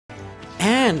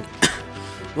And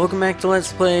welcome back to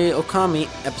Let's Play Okami,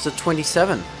 episode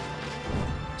 27.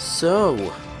 So,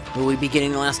 will we be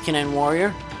getting the last Canine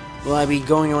Warrior? Will I be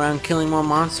going around killing more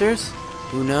monsters?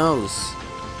 Who knows?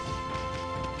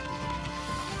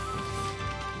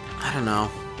 I don't know.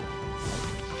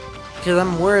 Because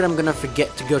I'm worried I'm gonna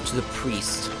forget to go to the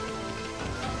priest.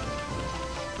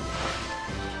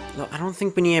 No, I don't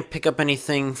think we need to pick up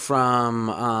anything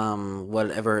from,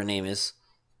 whatever her name is.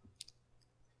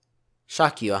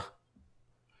 Shakia.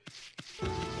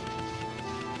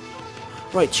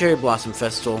 Right, Cherry Blossom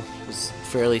Festival was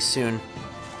fairly soon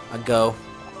ago.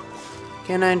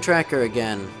 Canine Tracker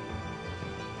again.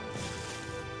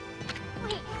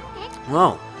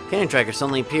 Whoa, Canine Tracker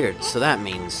suddenly appeared, so that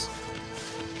means...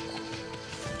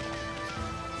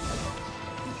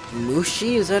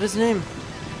 Mushi, is that his name?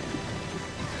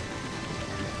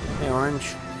 Hey,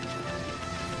 Orange.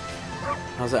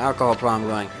 How's the alcohol problem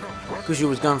going? Kushi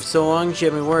was gone for so long, she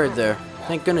had me worried there.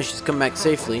 Thank goodness she's come back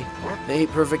safely. They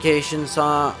ate purification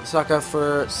sake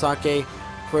for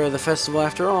the festival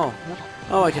after all.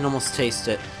 Oh, I can almost taste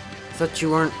it. I thought you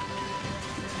weren't...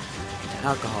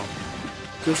 alcohol.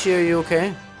 Kushi, are you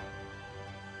okay?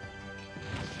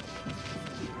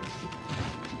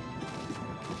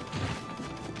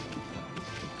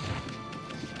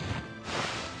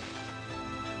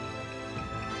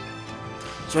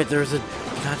 That's right, there's a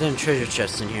goddamn treasure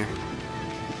chest in here.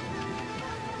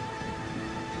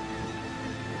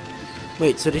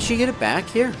 Wait, so did she get it back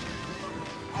here?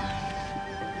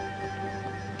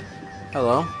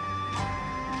 Hello?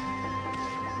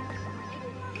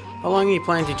 How long are you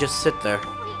planning to just sit there?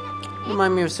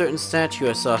 Remind me of a certain statue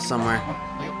I saw somewhere.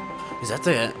 Is that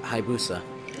the Hayabusa?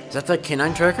 Is that the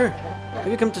Canine Tracker? Have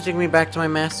you come to take me back to my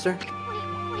master?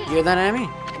 You hear that, Amy?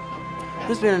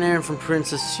 There's been an errand from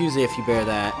Princess Suzy if you bear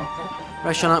that. But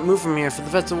I shall not move from here, for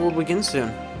the festival will begin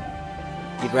soon.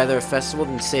 You'd rather a festival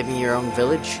than saving your own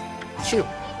village? Chew.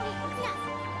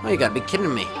 Oh, you gotta be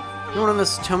kidding me. You're one of the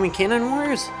Satomi Canine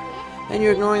Warriors? And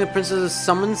you're ignoring the princess's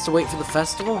summons to wait for the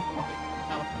festival?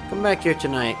 Come back here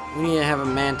tonight. We need to have a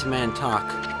man-to-man talk.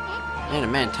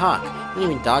 Man-to-man talk? What do you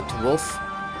mean, dog to wolf?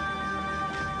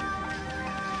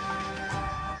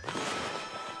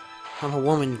 I'm a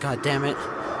woman, goddammit.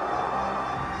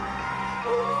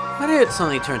 Why did it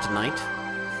suddenly turn to night?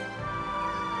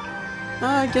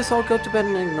 I guess I'll go to bed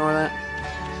and ignore that.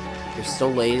 You're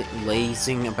still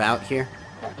lazing about here?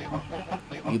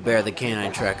 You bear the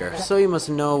Canine Tracker, so you must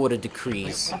know what it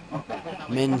decrees.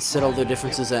 Men settle their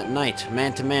differences at night,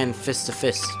 man to man, fist to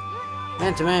fist.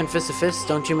 Man to man, fist to fist,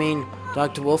 don't you mean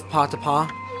dog to wolf, paw to paw?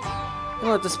 You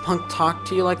let this punk talk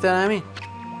to you like that, Amy?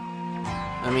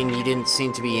 I mean, you didn't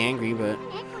seem to be angry, but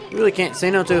you really can't say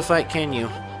no to a fight, can you?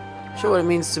 Show what it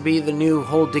means to be the new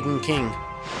hole-digging king.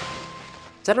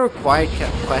 Is that a required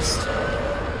quest?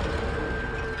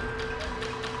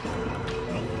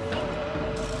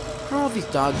 What are all these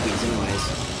dog bees, anyways?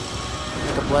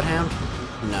 Like a bloodhound?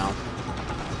 No.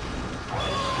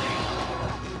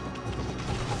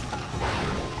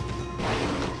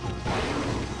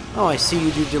 Oh, I see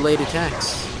you do delayed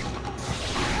attacks.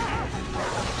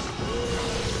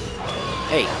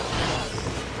 Hey.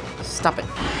 Stop it.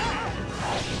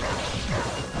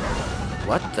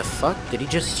 What the fuck? Did he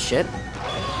just shit?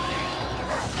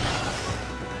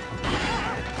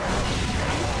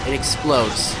 It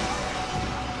explodes.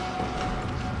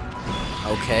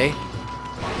 Okay.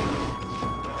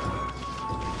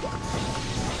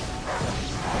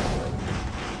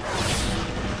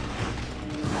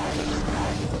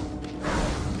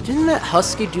 Didn't that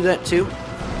husky do that too?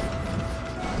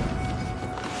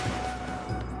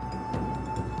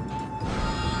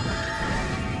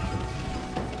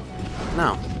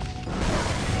 No.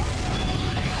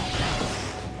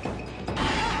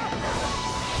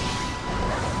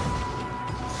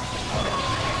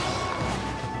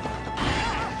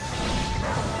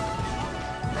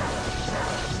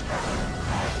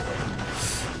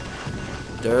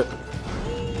 Dirt.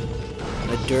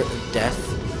 The dirt of death.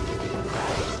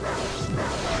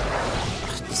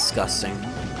 Disgusting.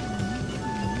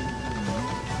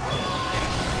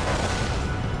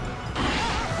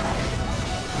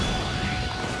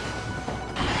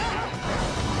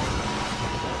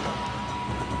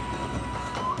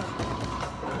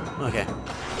 Okay.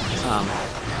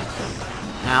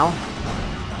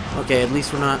 Ow? Okay, at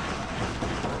least we're not...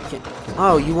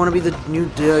 Oh, you want to be the new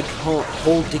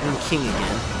hole-digging king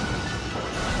again.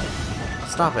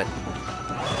 Stop it.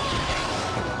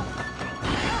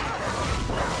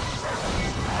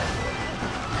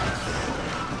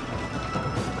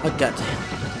 Oh, god.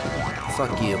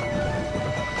 Fuck you.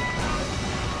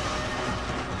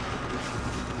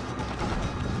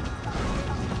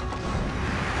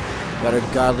 Got her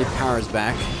godly powers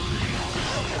back.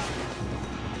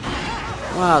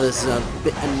 Wow, this is a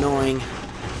bit annoying.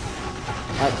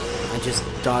 I just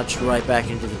dodged right back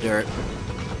into the dirt.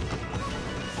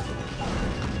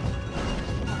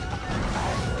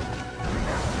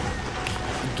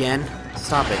 Again?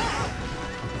 Stop it.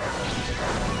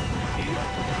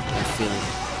 That feeling.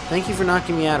 Thank you for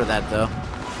knocking me out of that, though.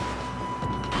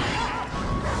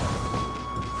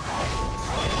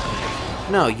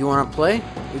 No, you wanna play?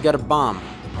 We got a bomb.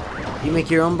 You make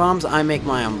your own bombs, I make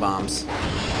my own bombs.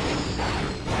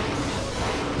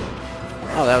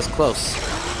 Oh, that was close.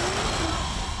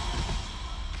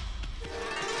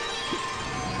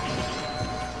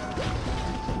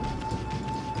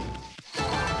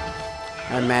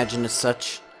 I imagine as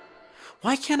such.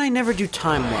 Why can't I never do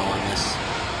time well on this?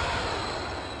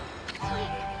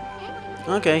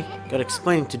 Okay, got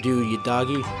explaining to do, you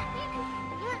doggy.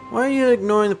 Why are you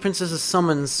ignoring the princess's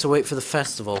summons to wait for the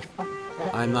festival?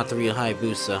 I'm not the real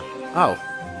Hayabusa. Oh.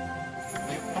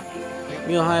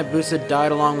 Real Hayabusa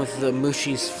died along with the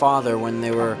Mushi's father when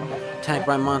they were attacked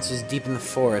by monsters deep in the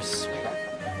forest.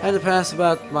 I had to pass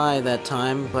by that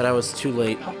time, but I was too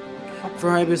late.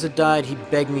 Before Hayabusa died, he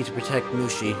begged me to protect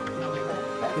Mushi.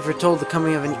 He foretold the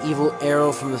coming of an evil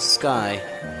arrow from the sky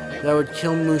that would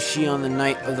kill Mushi on the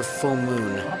night of the full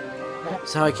moon.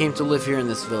 That's how I came to live here in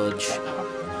this village.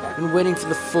 I've been waiting for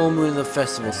the full moon of the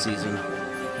festival season.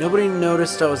 Nobody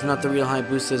noticed I was not the real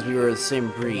Hayabusa as we were the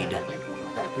same breed.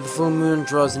 If the full moon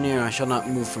draws near, I shall not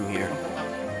move from here.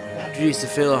 Due to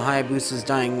fulfill Hayabusa's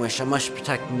dying wish, I must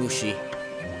protect Mushi.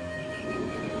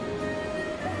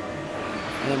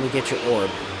 And then we get your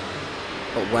orb.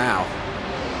 But wow.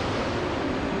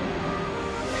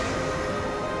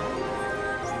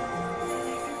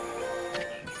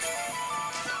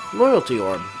 Loyalty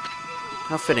orb.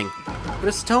 How fitting. But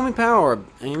it's a Tell Me Power orb,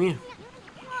 Amy.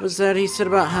 What was that he said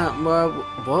about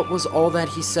what was all that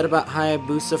he said about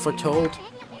Hayabusa foretold?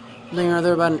 Something or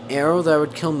other about an arrow that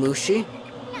would kill Mushi?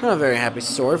 Not a very happy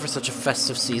story for such a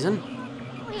festive season.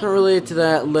 Not related to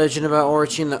that legend about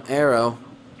Orochi and the arrow.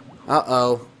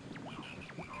 Uh-oh.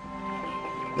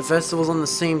 The festival's on the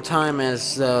same time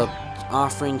as the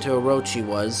offering to Orochi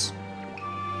was.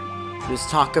 There's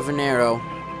talk of an arrow,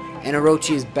 and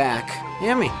Orochi is back.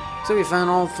 Yummy. So we found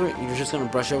all three. You're just gonna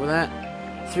brush over that?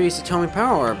 3 Satomi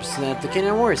Power Orbs that the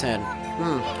Canine Warriors had.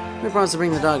 We promised to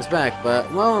bring the dogs back,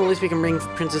 but, well, at least we can bring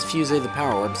Princess Fuse the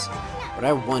Power Orbs. But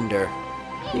I wonder...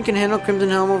 You can handle Crimson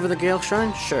Helm over the Gale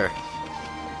Shrine? Sure.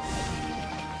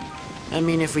 I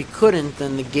mean, if we couldn't,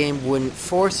 then the game wouldn't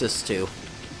force us to.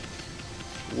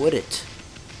 Would it?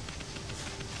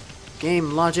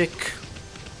 Game logic.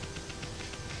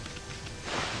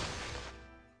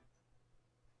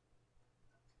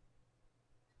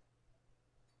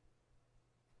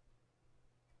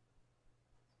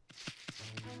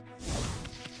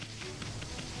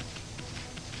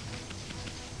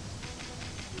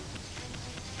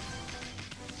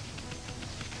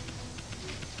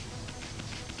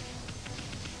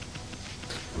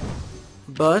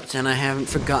 But, and I haven't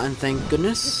forgotten, thank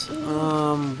goodness,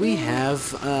 we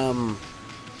have,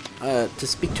 to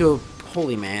speak to a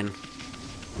holy man.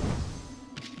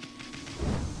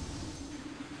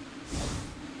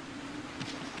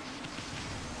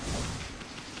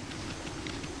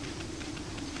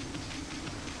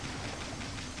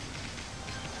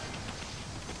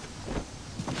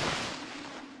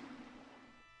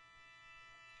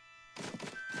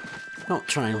 Don't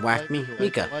try and whack me.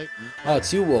 Mika. Oh,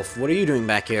 it's you, Wolf. What are you doing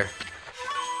back here?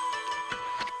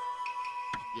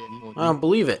 I don't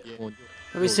believe it.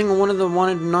 Every single one of the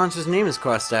wanted monsters' name is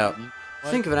crossed out.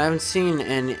 Think of it, I haven't seen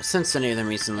and sensed any of them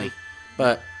recently.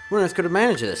 But, who on earth could have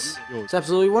managed this? It's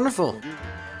absolutely wonderful.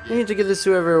 You need to give this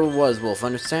to whoever it was, Wolf,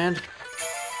 understand?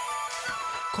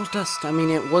 Cold dust. I mean,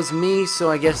 it was me,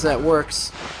 so I guess that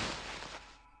works.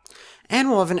 And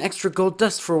we'll have an extra gold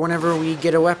dust for whenever we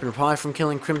get a weapon, probably from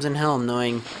killing Crimson Helm,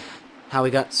 knowing how we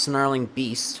got Snarling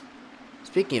Beast.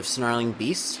 Speaking of Snarling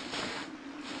Beast...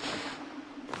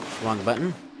 Wrong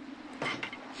button. I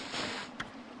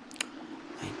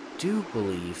do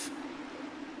believe...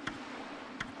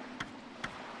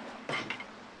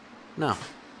 No.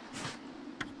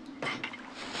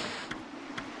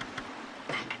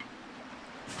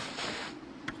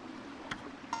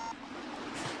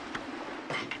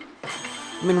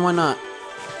 I mean, why not?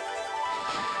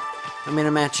 I mean,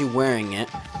 I'm actually wearing it.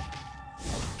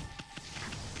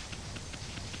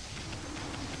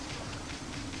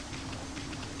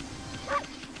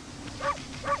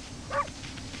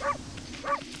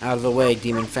 Out of the way,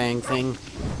 Demon Fang thing.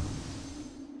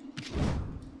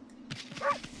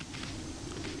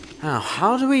 Now,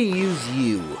 how do we use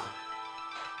you?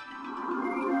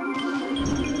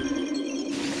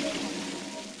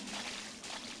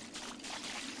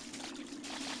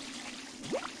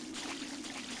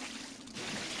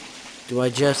 Do I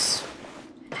just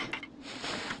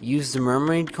use the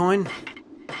mermaid coin?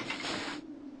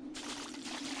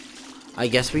 I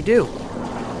guess we do.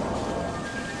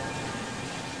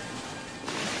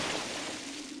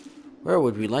 Where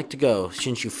would we like to go?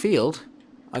 Shinshu Field?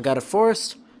 Agata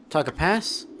Forest? Taka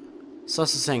Pass?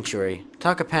 Sasa Sanctuary.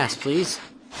 Taka Pass, please.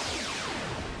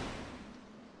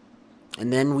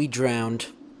 And then we drowned.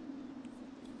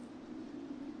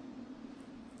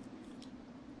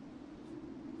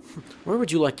 Where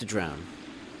would you like to drown?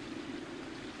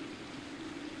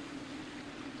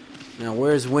 Now,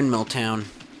 where's Windmill Town?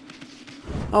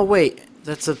 Oh, wait.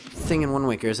 That's a thing in Wind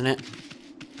Waker, isn't it?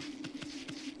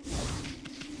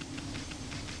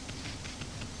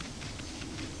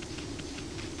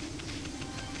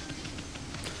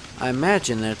 I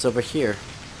imagine that it's over here.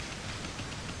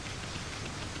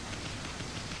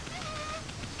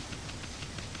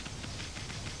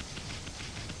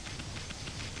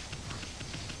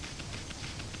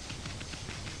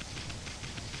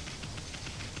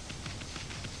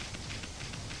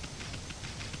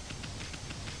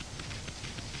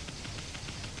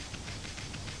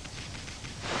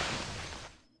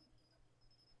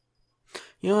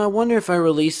 You know, I wonder if I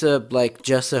release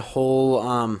just a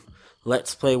whole,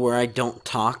 Let's Play where I don't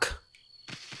talk.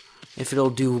 If it'll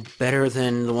do better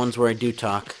than the ones where I do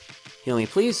talk. Heal me,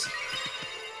 please.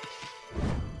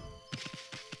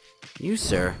 You,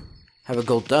 sir, have a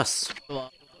gold dust.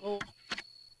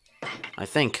 I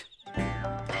think.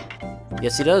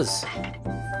 Yes, he does.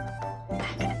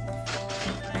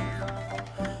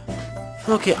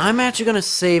 Okay, I'm actually gonna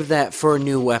save that for a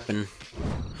new weapon.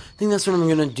 I think that's what I'm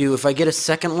gonna do. If I get a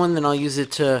second one, then I'll use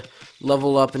it to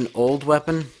level up an old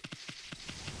weapon.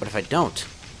 But if I don't,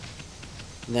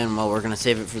 then, well, we're gonna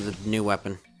save it for the new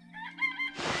weapon.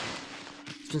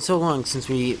 It's been so long since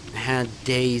we had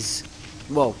days...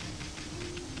 Well,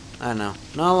 I don't know.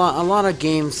 Not a lot of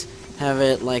games have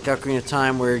it like Ocarina of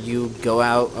Time where you go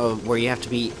out, where you have to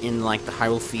be in, like, the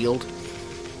Hyrule Field.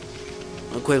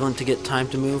 Equivalent to get time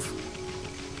to move.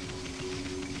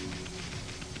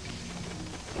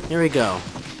 Here we go.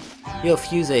 Yo,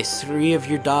 Fuse, 3 of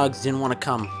your dogs didn't want to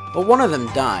come. Well, one of them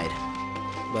died.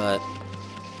 But...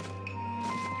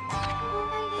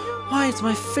 Why, it's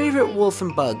my favorite wolf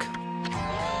and bug.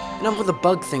 Enough with the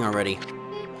bug thing already.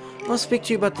 I want to speak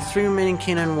to you about the 3 remaining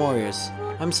canine warriors.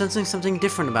 I'm sensing something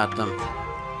different about them.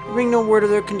 You bring no word of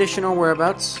their condition or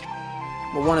whereabouts.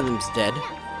 Well, one of them's dead.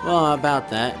 Well, how about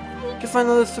that? You can find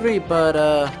the other 3, but,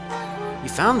 you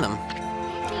found them?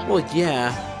 Well,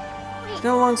 yeah. It's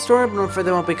not a long story, but I'm afraid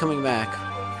they won't be coming back.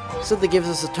 So they give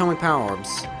us Atomic Power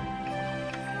Orbs.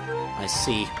 I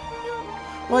see.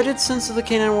 Well, I did sense that the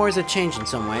canine warriors had changed in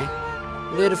some way.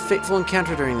 They had a fateful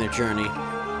encounter during their journey.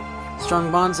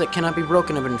 Strong bonds that cannot be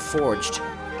broken have been forged.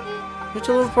 Yet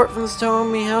to live apart from the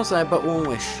Satomi house, I have but one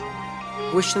wish.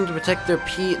 I wish them to protect the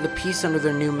peace under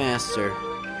their new master.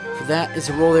 For that is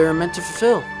the role they are meant to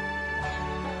fulfill.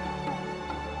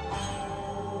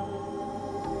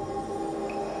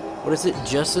 What is it?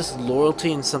 Justice,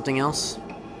 loyalty, and something else?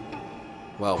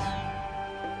 Well.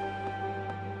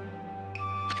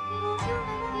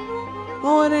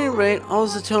 Well, at any rate, all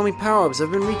the Atomic Power Orbs have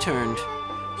been returned.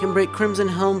 You can break Crimson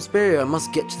Helm's barrier. I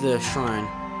must get to the shrine.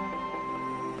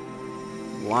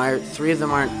 Why? 3 of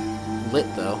them aren't lit,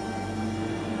 though.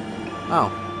 Oh.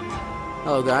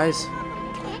 Hello, guys.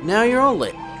 Now you're all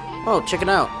lit. Oh, check it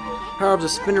out. Power Orbs are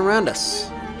spinning around us.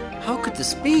 How could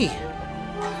this be?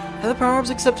 Have the Power Orbs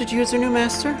accepted you as their new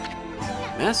master?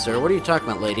 Master? What are you talking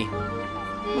about, lady?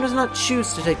 One does not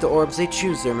choose to take the orbs, they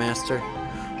choose their master.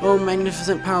 Oh,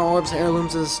 magnificent Power Orbs,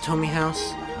 heirlooms of the Satomi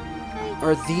House.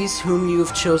 Are these whom you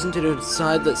have chosen to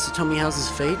decide that Satomi House's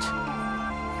fate?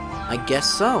 I guess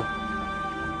so.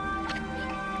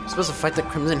 Supposed to fight the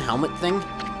Crimson Helmet thing?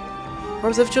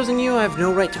 Orbs have chosen you, I have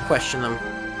no right to question them.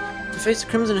 To face the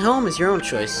Crimson Helm is your own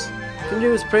choice. All you can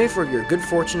do is pray for your good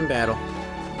fortune in battle.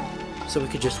 So we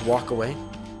could just walk away?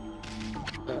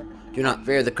 Do not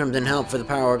fear the Crimson Helm, for the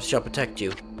Power Orbs shall protect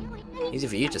you. Easy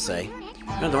for you to say.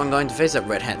 You're not the one going to face that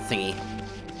red hat thingy.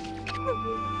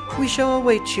 We shall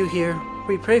await you here.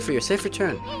 We pray for your safe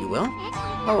return. You will?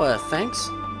 Oh, thanks.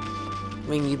 I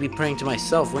mean, you'd be praying to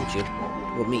myself, wouldn't you?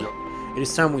 Well, me. It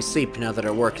is time we sleep now that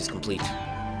our work is complete.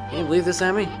 Can you believe this,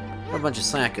 Amy? We're a bunch of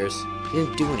slackers. You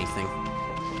didn't do anything.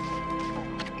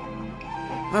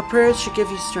 Our prayers should give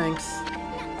you strength.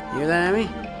 You hear that, Amy?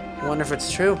 I wonder if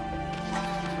it's true.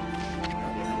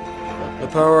 The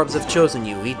Power Orbs have chosen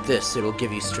you. Eat this. It'll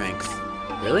give you strength.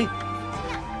 Really? I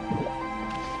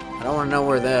don't want to know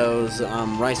where those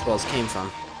rice balls came from.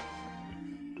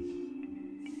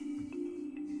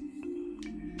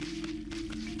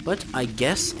 But I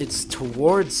guess it's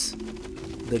towards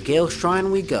the Gale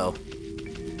Shrine we go.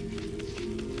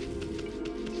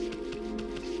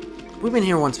 We've been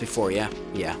here once before, yeah?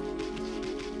 Yeah.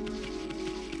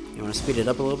 You want to speed it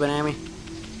up a little bit, Amy?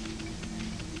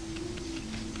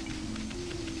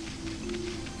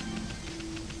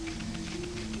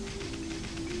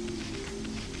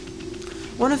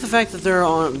 I wonder if the fact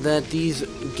that these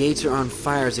gates are on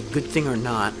fire is a good thing or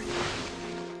not.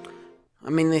 I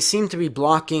mean, they seem to be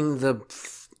blocking the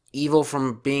evil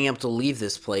from being able to leave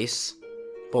this place.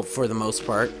 Well, for the most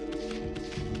part.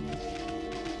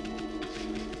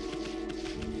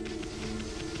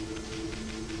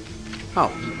 Oh.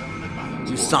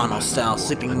 Susano-style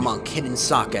sleeping monk hidden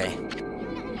sake.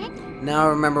 Now I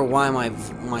remember why my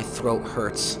throat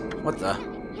hurts. What the?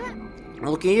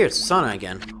 Oh, look at here, it's Susano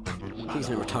again. Please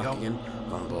never talk again.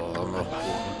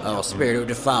 Oh, spirit who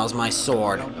defiles my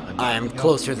sword, I am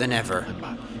closer than ever.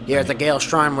 Here at the Gale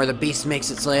Shrine where the beast makes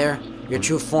its lair, your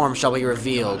true form shall be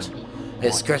revealed.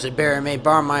 This cursed barrier may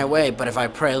bar my way, but if I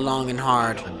pray long and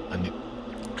hard, I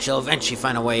shall eventually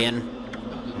find a way in.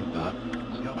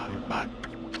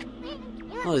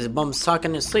 Oh, he's a bum's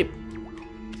talking in his sleep.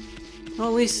 Well,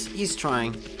 at least he's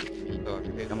trying.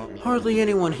 Hardly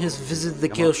anyone has visited the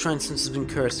Gale Shrine since it's been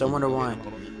cursed. I wonder why.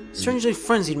 Strangely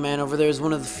frenzied man over there is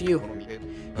one of the few.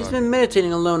 He's been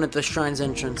meditating alone at the shrine's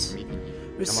entrance.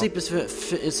 His sleep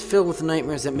is filled with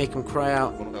nightmares that make him cry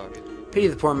out. Pity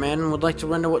the poor man and would like to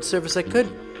render what service I could.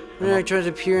 Whenever I try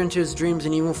to peer into his dreams,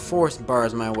 an evil force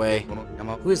bars my way.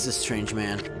 Who is this strange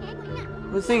man?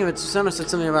 When I think of it, Susano said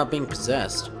something about being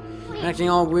possessed. Acting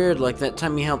all weird like that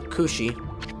time he helped Kushi.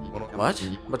 What?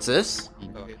 What's this?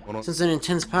 Since an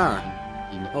intense power.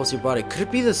 What was your body? Could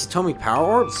it be the Satomi power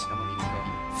orbs?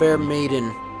 Fair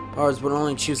maiden, ours would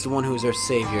only choose the one who is our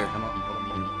savior.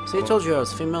 So I told you I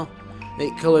was female?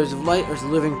 8 colors of light are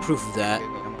living proof of that.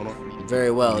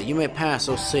 Very well, you may pass,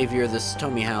 O savior of this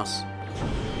Satomi house.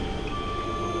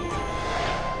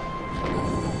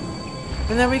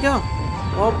 And there we go.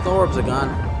 Well, the orbs are gone.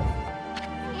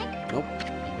 Nope.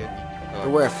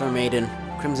 Beware, fair maiden.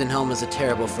 Crimson Helm is a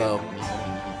terrible foe.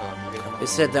 It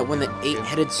said that when the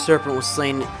 8-headed serpent was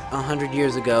slain 100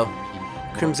 years ago,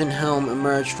 Crimson Helm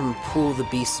emerged from a pool of the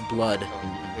beast's blood.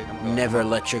 Never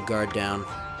let your guard down.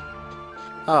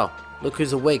 Oh, look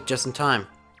who's awake just in time.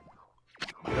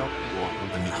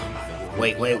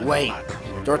 Wait.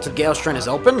 Door to the Gale Shrine is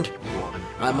opened?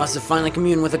 I must have finally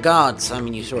communed with the gods. I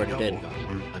mean, you sort of did.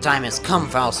 The time has come,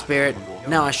 foul spirit.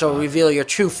 Now I shall reveal your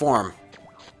true form.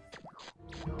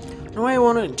 No, I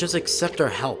want to just accept our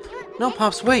help. No,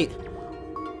 Pops, wait.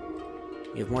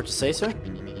 You have more to say, sir?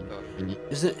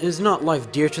 Is not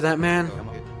life dear to that man?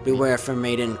 Beware, fair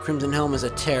maiden. Crimson Helm is a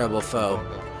terrible foe.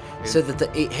 Said that the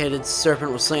 8-headed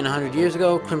serpent was slain 100 years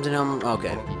ago. Crimson Helm...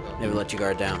 Okay. Never let your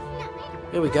guard down.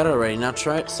 Yeah, we got it already. Now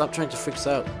stop trying to freak us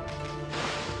out.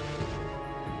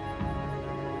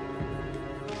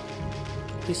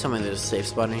 Please tell me there's a safe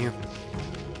spot in here.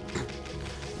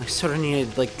 I sort of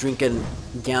need to, like, drink a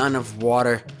gallon of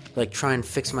water. Like, try and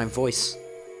fix my voice.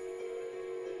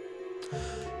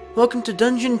 Welcome to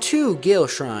Dungeon 2, Gale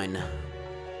Shrine.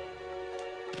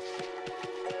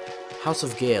 House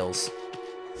of Gales.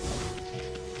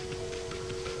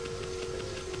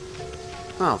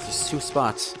 Oh, there's 2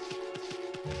 spots.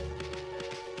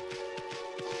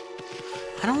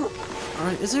 I don't...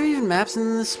 Alright, is there even maps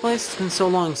in this place? It's been so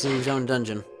long since we've done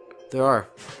dungeon. There are.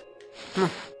 Huh.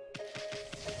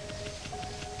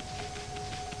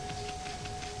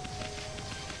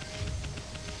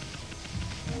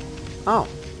 Oh.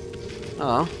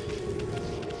 Hello.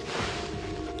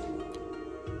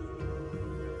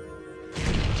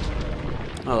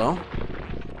 Hello.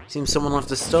 Seems someone left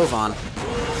the stove on.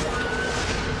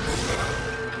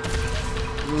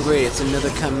 Great, it's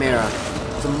another chimera.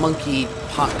 It's a monkey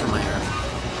pot chimera.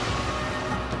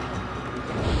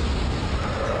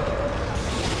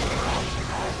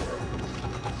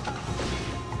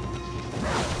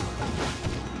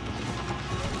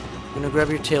 I'm gonna grab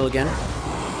your tail again.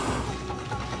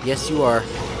 Yes, you are.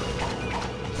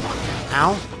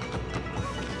 Ow.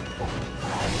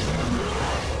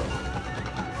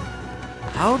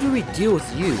 How do we deal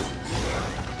with you?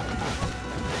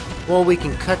 Well, we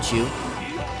can cut you.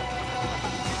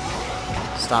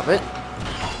 Stop it.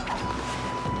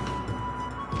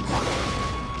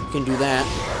 You can do that.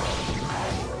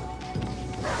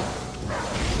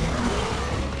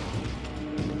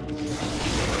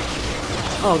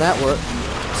 Oh, that worked.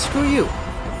 Screw you.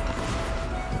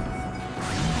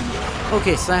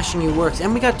 Okay, slashing you works.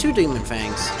 And we got 2 demon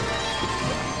fangs.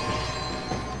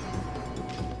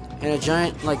 And a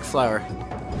giant, like, flower.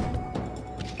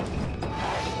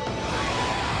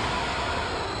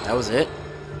 That was it.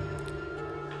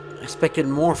 I expected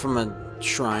more from a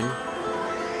shrine.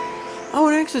 Oh,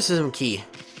 an exorcism key.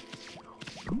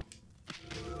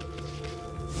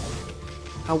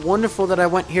 How wonderful that I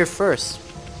went here first.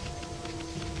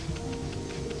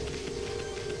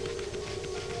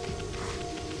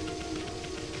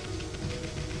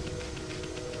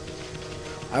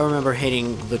 I remember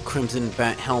hating the Crimson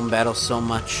Helm battle so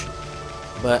much,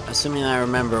 but assuming I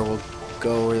remember, we'll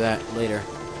go over that later.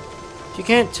 If you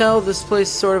can't tell, this place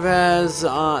sort of has,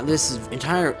 this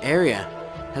entire area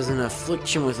has an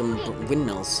affliction with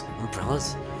windmills.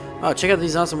 Umbrellas? Oh, check out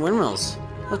these awesome windmills.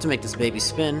 I'd love to make this baby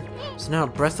spin. There's now a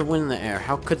breath of wind in the air.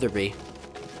 How could there be?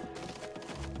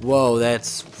 Whoa,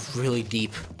 that's really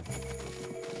deep.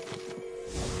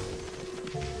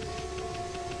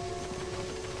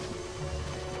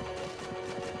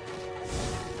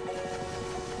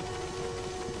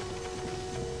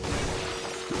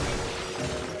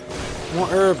 More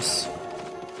herbs.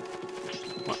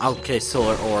 Well, okay,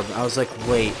 solar orb. I was like,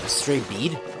 wait, a stray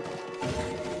bead?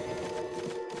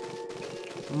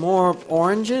 More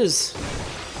oranges?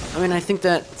 I mean, I think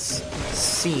that's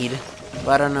seed, but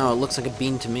I don't know. It looks like a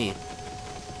bean to me.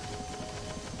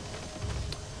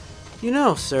 You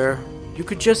know, sir, you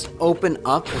could just open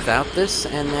up without this,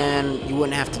 and then you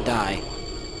wouldn't have to die.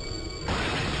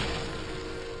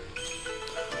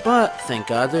 But, thank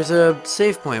God, there's a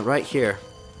save point right here.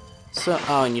 So,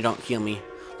 oh, and you don't heal me.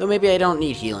 Though maybe I don't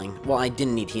need healing. Well, I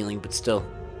didn't need healing, but still.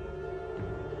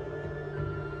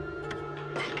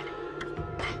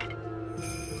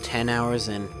 $10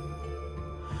 in.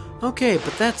 Okay,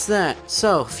 but that's that.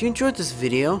 So, if you enjoyed this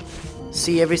video,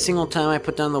 see every single time I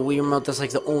put down the Wii remote, that's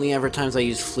like the only ever times I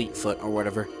use Fleetfoot or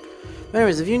whatever. But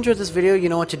anyways, if you enjoyed this video, you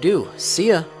know what to do. See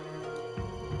ya!